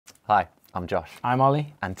Hi, I'm Josh. I'm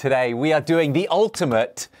Ollie. And today we are doing the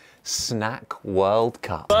ultimate Snack World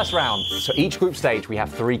Cup. First round. So each group stage we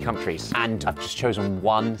have 3 countries and I've just chosen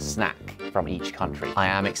 1 snack from each country. I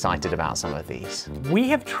am excited about some of these. We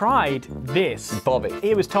have tried this. Bobby.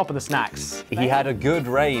 It was top of the snacks. He had a good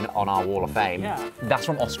reign on our Wall of Fame. Yeah. That's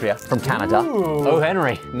from Austria, from Canada. Ooh. Oh,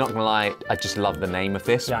 Henry. Not gonna lie, I just love the name of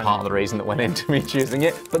this. Yeah, Part of the reason that went into me choosing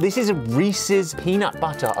it. But this is a Reese's Peanut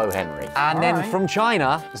Butter O. Henry. And then from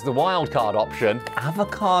China, is the wild card option,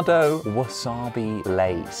 avocado wasabi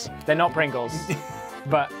Lays. They're not Pringles,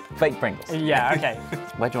 but... Fake Pringles. Yeah, okay.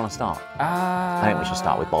 Where do you want to start? I think we should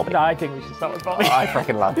start with Bobby. No, I think we should start with Bobby. I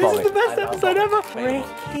freaking love Bobby. This is the best episode ever.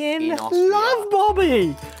 Freaking love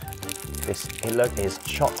Bobby. This is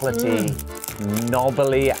chocolatey,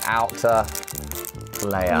 knobbly outer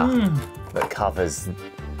layer that covers.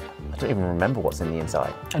 I don't even remember what's in the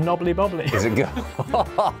inside. A knobbly bobbly. Is it good?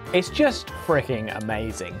 It's just freaking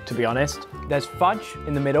amazing, to be honest. There's fudge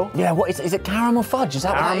in the middle. Yeah, what is it? Caramel fudge? Is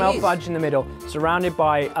that what Caramel that is? fudge in the middle, surrounded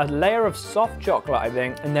by a layer of soft chocolate, I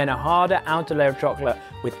think, and then a harder outer layer of chocolate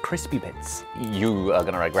with crispy bits. You are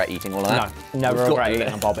going to regret eating all of that? No, never regret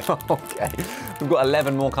eating a Bobby. Okay. We've got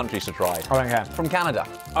 11 more countries to try. I don't care. From Canada.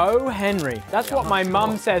 Oh, Henry. That's what my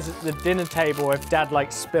mum says at the dinner table if Dad,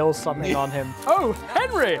 like, spills something on him. Oh,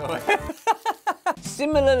 Henry!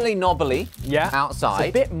 Similarly knobbly. Yeah. Outside. It's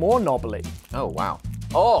a bit more knobbly. Oh, wow.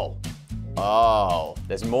 Oh,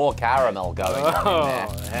 there's more caramel going on in there.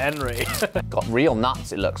 Oh, Henry. Got real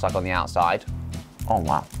nuts, it looks like, on the outside. Oh,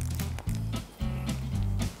 wow.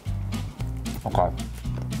 Okay.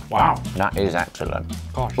 Wow. That is excellent.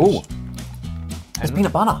 Gosh. Ooh. There's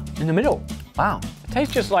peanut butter. In the middle. Wow. It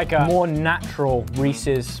tastes just like a more natural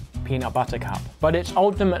Reese's peanut butter cup, but it's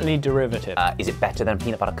ultimately derivative. Is it better than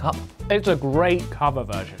peanut butter cup? It's a great cover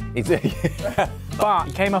version. Is it? But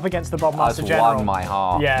it came up against the Bob Master That's General. won my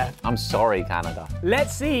heart. Yeah. I'm sorry, Canada.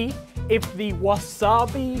 Let's see if the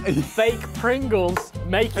wasabi fake Pringles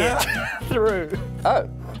make it through. Oh,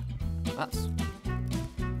 that's...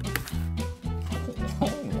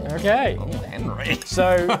 Okay. Oh, Henry.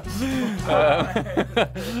 So,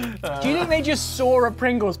 do you think they just saw a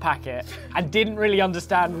Pringles packet and didn't really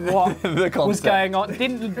understand what was going on?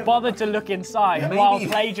 Didn't bother to look inside while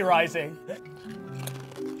plagiarizing?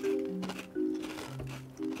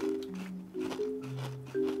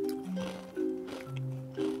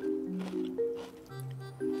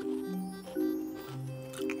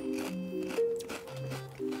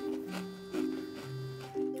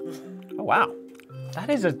 Oh, wow. That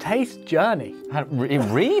is a taste journey. It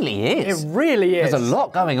really is. It really is. There's a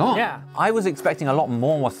lot going on. Yeah. I was expecting a lot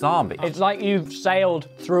more wasabi. It's like you've sailed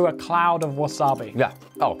through a cloud of wasabi. Yeah.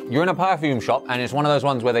 Oh, you're in a perfume shop and it's one of those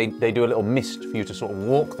ones where they do a little mist for you to sort of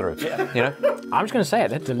walk through. Yeah. You know? I'm just gonna say it,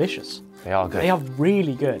 they're delicious. They are good. They are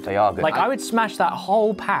really good. They are good. Like, I would smash that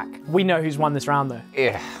whole pack. We know who's won this round, though.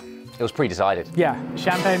 Yeah. It was pre-decided. Yeah,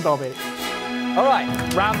 Champagne Bobby. All right.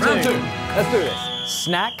 Round two. Let's do this.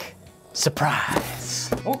 Snack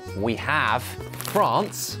surprise. Oh. We have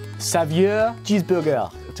France. Savour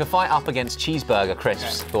cheeseburger. To fight up against cheeseburger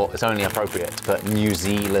crisps, thought it's only appropriate to put New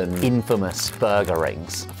Zealand infamous burger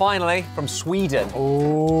rings. Finally, from Sweden,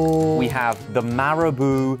 we have the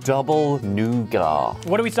Marabou Double Nougat.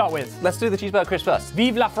 What do we start with? Let's do the cheeseburger crisp first.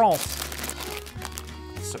 Vive la France.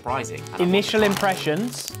 Surprising. Initial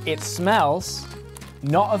impressions, it smells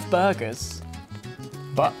not of burgers,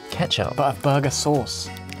 but Ketchup. but of burger sauce.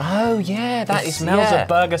 Oh yeah, that It smells of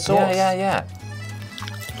burger sauce. Yeah.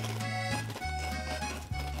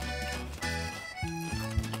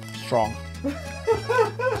 Strong.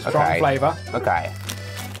 Strong flavour. Okay.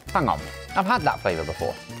 Hang on. I've had that flavour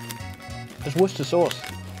before. It's Worcester sauce.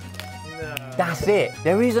 That's it.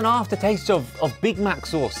 There is an aftertaste of Big Mac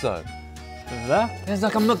sauce though. Is there? There's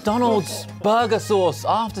like a McDonald's burger sauce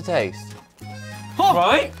aftertaste. Oh,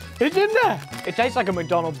 right? It's in there. It tastes like a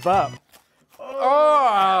McDonald's burp.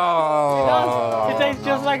 Oh! It tastes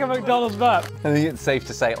just like a McDonald's burp. I think it's safe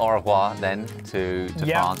to say au revoir then to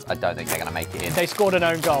Yeah. France. I don't think they're going to make it in. They scored an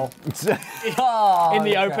own goal Oh, in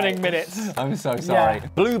the okay. opening minutes. I'm so sorry. Yeah.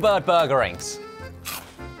 Bluebird burger rings.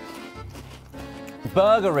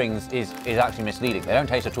 Burger rings is actually misleading. They don't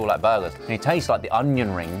taste at all like burgers. They taste like the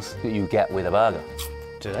onion rings that you get with a burger.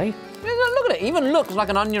 Do they? Look at it, even looks like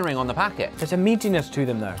an onion ring on the packet. There's a meatiness to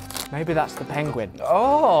them though. Maybe that's the penguin.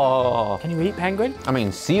 Oh. Can you eat penguin? I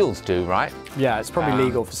mean, seals do, right? Yeah, it's probably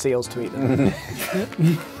legal for seals to eat them.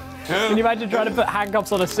 Can you imagine trying to put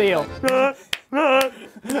handcuffs on a seal?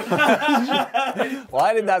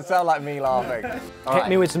 Why did that sound like me laughing? Hit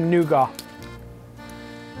me with some nougat.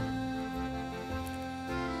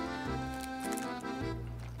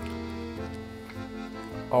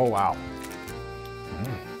 Oh, wow.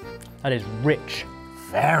 That is rich.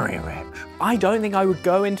 Very rich. I don't think I would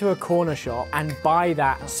go into a corner shop and buy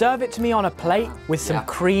that. Serve it to me on a plate with some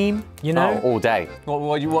cream, you know? Oh, all day.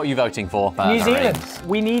 What are you voting for? New Zealand.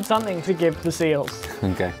 We need something to give the seals.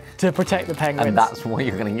 Okay. To protect the penguins. And that's what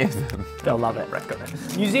you're going to give them. They'll love it.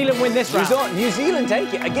 New Zealand win this round. New Zealand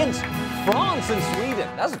take it against France and Sweden.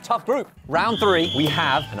 That's a tough group. Round 3, we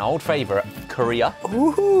have an old favourite, Korea.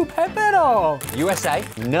 Ooh, pepero. USA,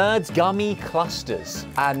 Nerds Gummy Clusters.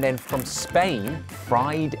 And then from Spain,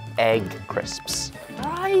 fried egg crisps.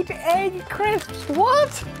 Fried egg crisps,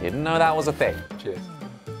 what? Didn't know that was a thing. Cheers.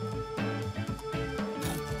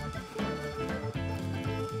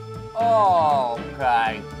 Oh,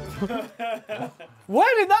 okay.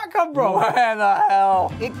 Where did that come from? Where the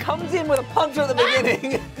hell? It comes in with a punch at the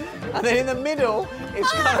beginning, and then in the middle,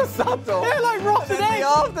 it's kind of subtle. They're like rotten eggs. The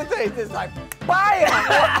aftertaste is like, bam!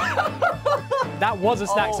 That was a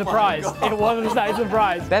snack surprise. It was a snack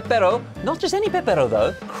surprise. Pepero, not just any pepero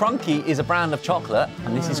though. Crunky is a brand of chocolate,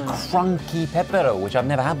 and this is Crunky Pepero, which I've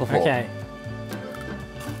never had before. Okay.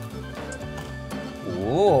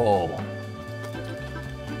 Ooh.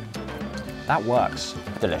 That works.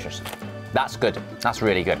 Delicious. That's good. That's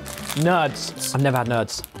really good. Nerds. I've never had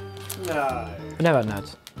nerds. No. I've never had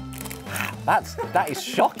nerds. That is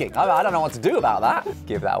shocking. I don't know what to do about that.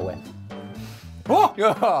 Give that a win. Oh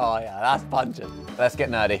yeah, that's pungent. Let's get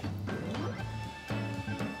nerdy.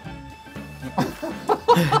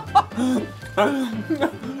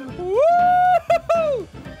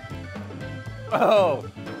 Oh.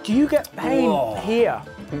 Do you get pain here?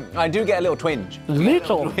 I do get a little twinge.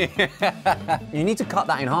 Little. You need to cut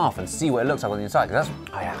that in half and see what it looks like on the inside, because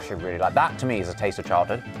I actually really like that. To me, is a taste of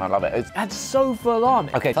childhood. I love it. That's so full on.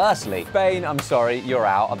 Okay, firstly, Spain, I'm sorry, you're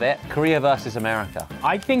out of it. Korea versus America.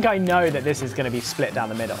 I think I know that this is going to be split down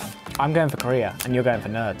the middle. I'm going for Korea, and you're going for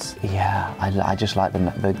nerds. Yeah, I just like the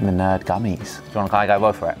nerd gummies. Do you want to go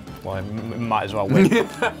both for it? Well, I might as well win.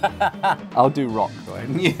 I'll do rock, right?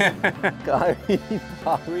 Yeah.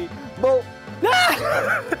 Hurry, bolt.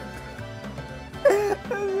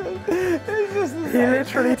 He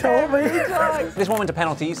literally told me. This one went to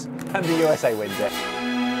penalties, and the USA wins it.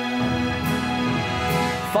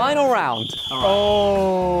 Final round.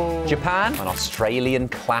 Oh. Japan, an Australian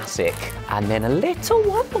classic, and then a little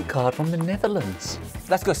wild card from the Netherlands.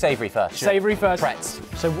 Let's go savoury first. Savoury first. Pretz.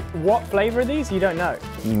 So what flavour are these? You don't know.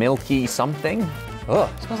 Milky something. Oh,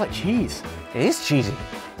 It smells like cheese. it is cheesy.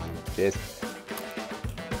 Cheers.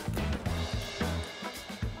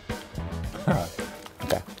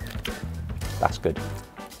 Okay, that's good.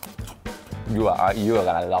 You are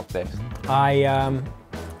gonna love this. I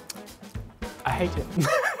hate it.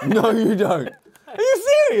 No, you don't. Are you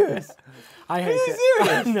serious? I hate it.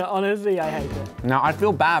 serious? No, honestly, I hate it. Now, I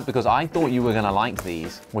feel bad because I thought you were gonna like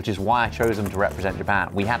these, which is why I chose them to represent Japan.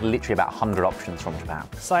 We had literally about 100 options from Japan.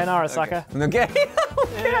 Sayonara, sucker. Okay.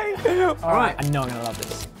 Okay. All right. I know I'm gonna love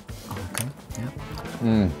this. Okay.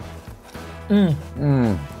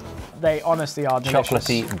 They honestly are delicious.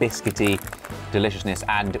 Chocolatey, biscuity deliciousness,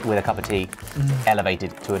 and with a cup of tea,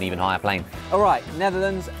 elevated to an even higher plane. All right,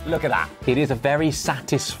 Netherlands, look at that. It is a very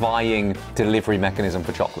satisfying delivery mechanism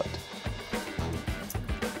for chocolate.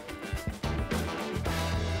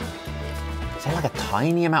 Is there like a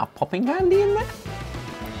tiny amount of popping candy in there?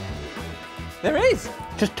 There is.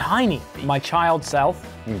 Just tiny. My child self.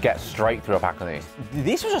 You can get straight through a pack of these.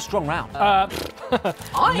 This was a strong round.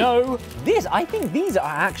 No. I think these are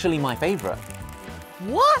actually my favorite.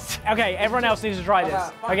 What? Okay, everyone else needs to try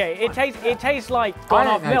this. Okay, it tastes like gone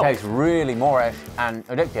off milk. It tastes really moreish and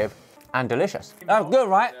addictive and delicious. That's good,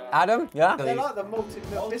 right, Adam? Yeah? They like the malted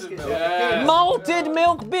milk biscuits. Yeah. Malted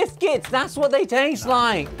milk biscuits, that's what they taste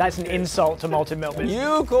like. That's an insult to malted milk biscuits.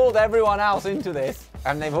 You called everyone else into this,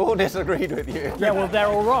 and they've all disagreed with you. Yeah, well, they're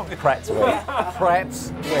all wrong. Pretz win.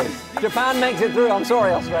 Pretz win. Japan makes it through. I'm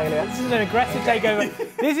sorry, Australia. This is an aggressive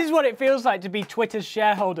takeover. This is what it feels like to be Twitter's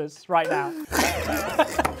shareholders right now.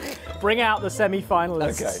 Bring out the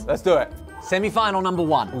semi-finalists. Okay, let's do it. Semi-final number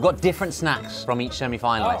 1. We've got different snacks from each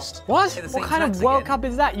semi-finalist. Oh. What? What kind of World Cup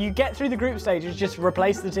is that? You get through the group stage and just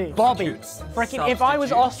replace the team. Bobby, freaking, if I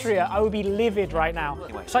was Austria, I would be livid right now.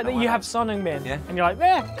 It's like that you have Son Heung-min, and you're like,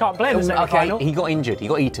 can't play in the semi-final. Okay, he got injured. He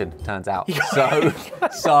got eaten, turns out.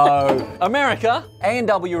 So, America,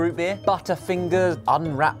 A&W root beer, Butterfingers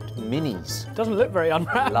unwrapped minis. Doesn't look very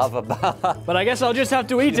unwrapped. Love a bar. But I guess I'll just have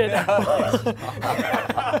to eat it.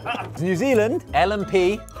 New Zealand,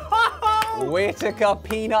 L&P, Whittaker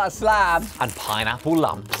peanut slab, and pineapple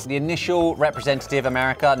lumps. The initial representative,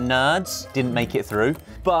 America, Nerds, didn't make it through,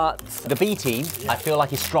 but the B team, I feel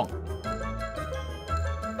like, is strong.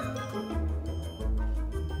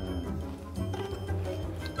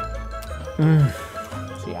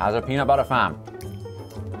 See, as a peanut butter fan,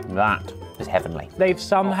 that is heavenly. They've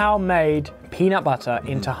somehow made peanut butter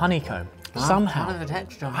into honeycomb. Somehow. Kind of the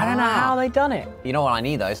texture. I don't know how they've done it. You know what I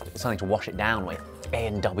need though? Is something to wash it down with.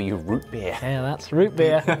 A&W root beer. Yeah, that's root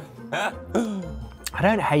beer. I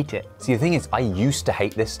don't hate it. See, the thing is, I used to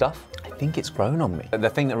hate this stuff. I think it's grown on me. The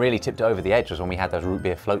thing that really tipped it over the edge was when we had those root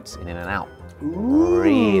beer floats in and out. Ooh.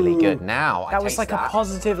 Really good. Now that was like a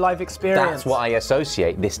positive life experience. That's what I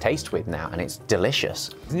associate this taste with now, and it's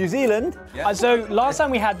delicious. New Zealand. Yeah. So last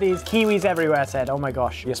time we had these, Kiwis everywhere said, oh my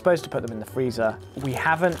gosh, you're supposed to put them in the freezer. We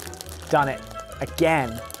haven't done it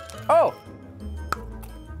again. Oh.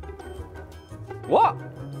 What?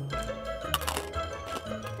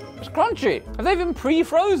 It's crunchy. Have they been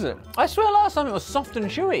pre-frozen? I swear last time it was soft and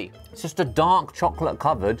chewy. It's just a dark chocolate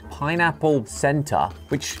covered pineapple center,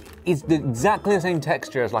 which is exactly the same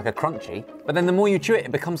texture as like a crunchy, but then the more you chew it,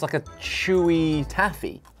 it becomes like a chewy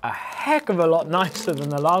taffy. A heck of a lot nicer than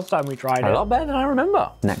the last time we tried it. A lot better than I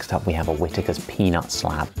remember. Next up, we have a Whittaker's peanut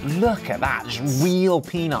slab. Look at that, just real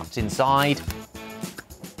peanuts inside.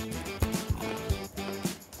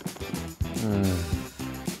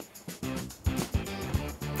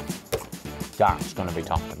 That's gonna be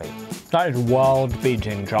tough to beat. That is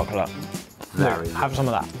world-beating chocolate. Very good. Have some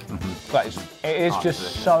of that. It is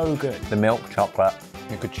just so good. The milk chocolate,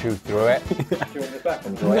 you could chew through it.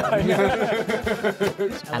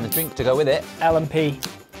 And the drink to go with it. L&P.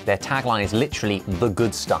 Their tagline is literally the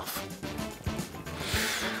good stuff.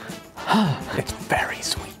 It's very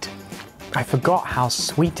sweet. I forgot how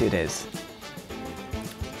sweet it is.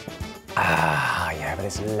 Ah, yeah, but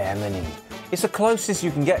it's lemony. It's the closest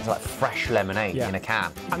you can get to like fresh lemonade in a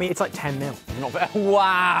can. I mean, it's like 10-0. Not bad.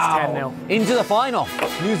 Wow. It's 10-0. Into the final.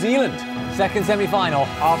 New Zealand, second semi-final.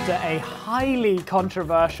 After a highly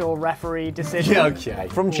controversial referee decision. Okay.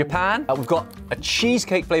 From Japan, we've got a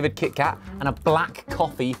cheesecake flavored Kit Kat and a black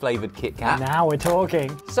coffee flavored Kit Kat. Now we're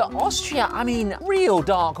talking. So Austria, I mean, real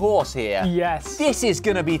dark horse here. Yes. This is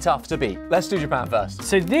gonna be tough to beat. Let's do Japan first.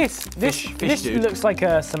 So this looks like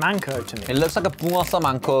a samanko to me. It looks like a bunga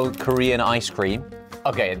samanko Korean ice cream.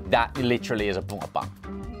 Okay, that literally is a bunga bang.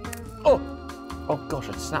 Oh gosh,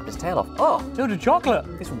 I snapped his tail off. Oh, Filled with chocolate.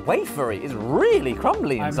 it's wafery. It's really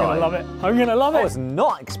crumbly inside. I'm gonna love it. I'm gonna love I it. was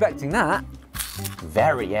not expecting that.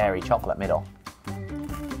 Very airy chocolate middle.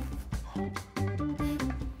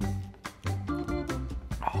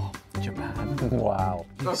 Oh, Japan. Wow.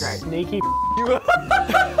 Okay. Sneaky.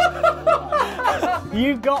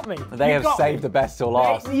 You got me. They have saved the best till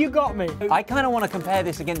last. You got me. I kind of want to compare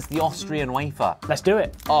this against the Austrian wafer. Let's do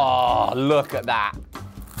it. Oh, look at that.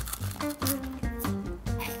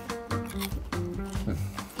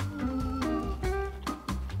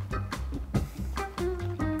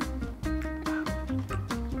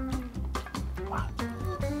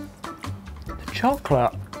 The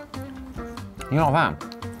chocolate. You're not a fan?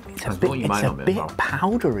 It's a bit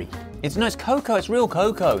powdery. It's cocoa. It's real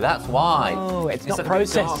cocoa. That's why. Oh, it's not a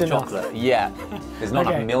processed dark enough. chocolate. Yeah. There's not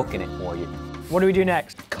Okay. enough milk in it for you. What do we do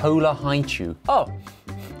next? Cola Haichu. Oh.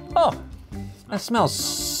 That smells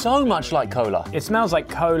so much like cola. It smells like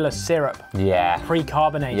cola syrup, Yeah.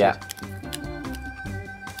 pre-carbonated. Yeah.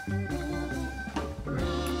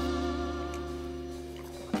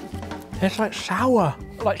 It's like sour,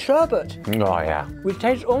 like sherbet, Oh yeah. which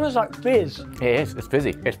tastes almost like fizz. It is. It's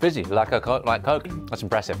fizzy. It's fizzy like Coke. That's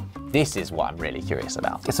impressive. This is what I'm really curious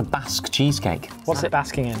about. It's a Basque cheesecake. What's it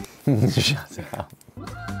basking in? Shut up.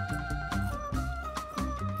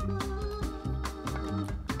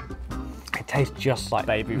 It tastes just like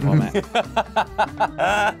baby vomit.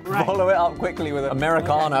 Follow it up quickly with an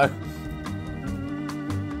Americano.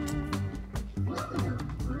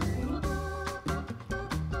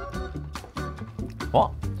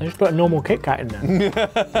 What? I just put a normal Kit Kat in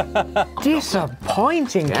there.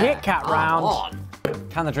 Disappointing Kit Kat round.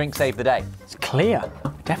 Can the drink save the day? It's clear. I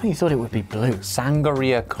definitely thought it would be blue.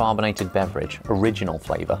 Sangria carbonated beverage, original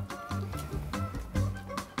flavour.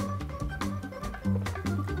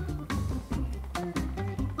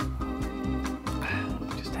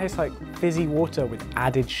 It just tastes like fizzy water with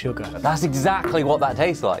added sugar. That's exactly what that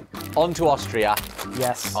tastes like. On to Austria.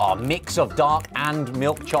 Yes. Oh, mix of dark and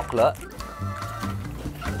milk chocolate.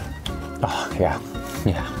 Oh, yeah.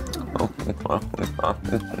 Yeah.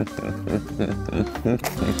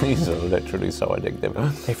 These are literally so addictive.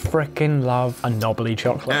 They frickin' love a knobbly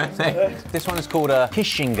chocolate. This one is called a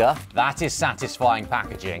Kishinger. That is satisfying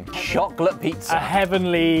packaging. Chocolate pizza. A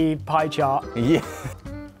heavenly pie chart. Yeah.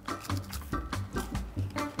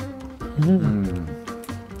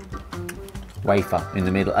 Wafer in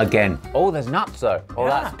the middle again. Oh, there's nuts though. Oh,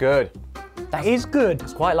 Yeah. that's good. That is good.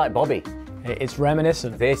 It's quite like Bobby. It's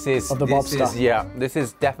reminiscent This is of the Bobster. Yeah, this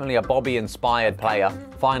is definitely a Bobby-inspired player.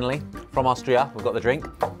 Finally, from Austria, we've got the drink.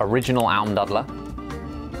 Original Almdudler.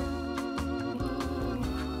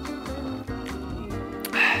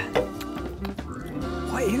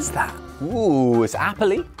 What is that? Ooh, it's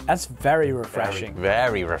appley. That's very refreshing.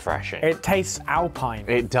 Very refreshing. It tastes alpine.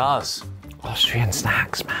 It does. Austrian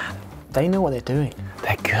snacks, man. They know what they're doing.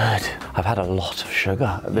 They're good. I've had a lot of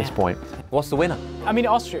sugar at this point. What's the winner? I mean,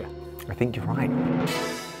 Austria. I think you're right.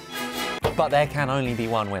 But there can only be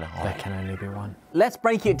one winner. There can only be one. Let's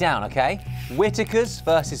break it down, okay? Whittaker's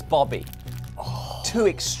versus Bobby. Two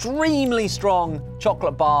extremely strong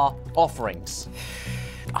chocolate bar offerings.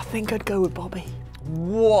 I think I'd go with Bobby.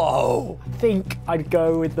 Whoa! I think I'd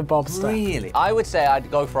go with the Bobster. Really? I would say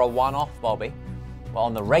I'd go for a one-off Bobby, but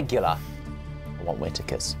on the regular, I want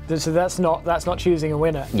Whittaker's. So that's not choosing a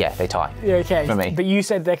winner. Yeah, they tie. Yeah, okay. For me. But you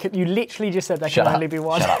said you literally just said there can only be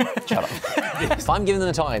one. Shut up. Shut up. If I'm giving them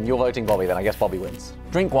a tie and you're voting Bobby, then I guess Bobby wins.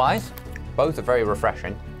 Drink-wise, both are very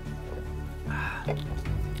refreshing.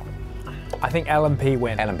 I think L&P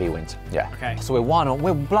win. L&P wins. Yeah. Okay. So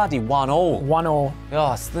we're bloody 1-1. 1-1.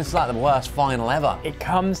 Oh, this is like the worst final ever. It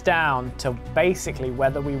comes down to basically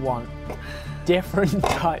whether we want different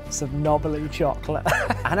types of knobbly chocolate.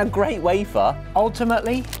 And a great wafer.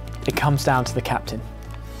 Ultimately, it comes down to the captain.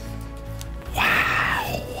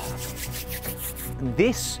 Wow.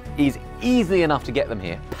 This is easily enough to get them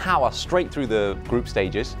here. Power straight through the group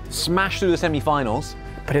stages, smash through the semi-finals.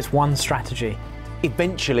 But it's one strategy.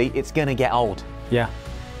 Eventually, it's gonna get old. Yeah.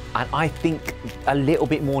 And I think a little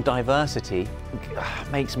bit more diversity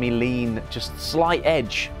makes me lean just slight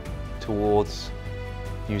edge towards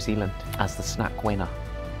New Zealand as the snack winner.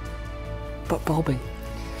 But Bobby.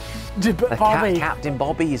 But Bobby. Captain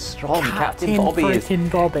Bobby is strong. Captain Bobby is...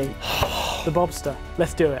 Bobby. The Bobster.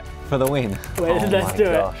 Let's do it. For the win. Let's do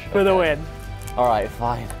it. For the win. All right,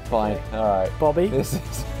 fine. All right. Bobby. This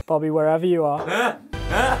is... Bobby, wherever you are.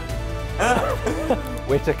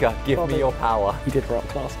 Whittaker, give Bobby. me your power. You did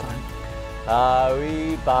rock last time.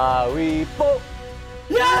 Bowie, bo.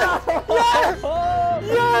 Yes! Yes!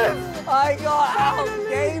 Yes! I got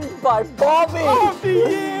outgamed by Bobby! After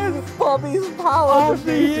years! Bobby's power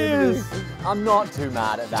After years! I'm not too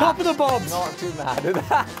mad at that. Top of the Bobs! Not too mad at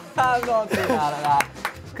that. I'm not too mad at that.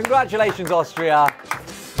 Congratulations, Austria.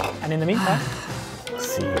 And in the meantime,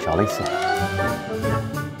 see you, Jolly.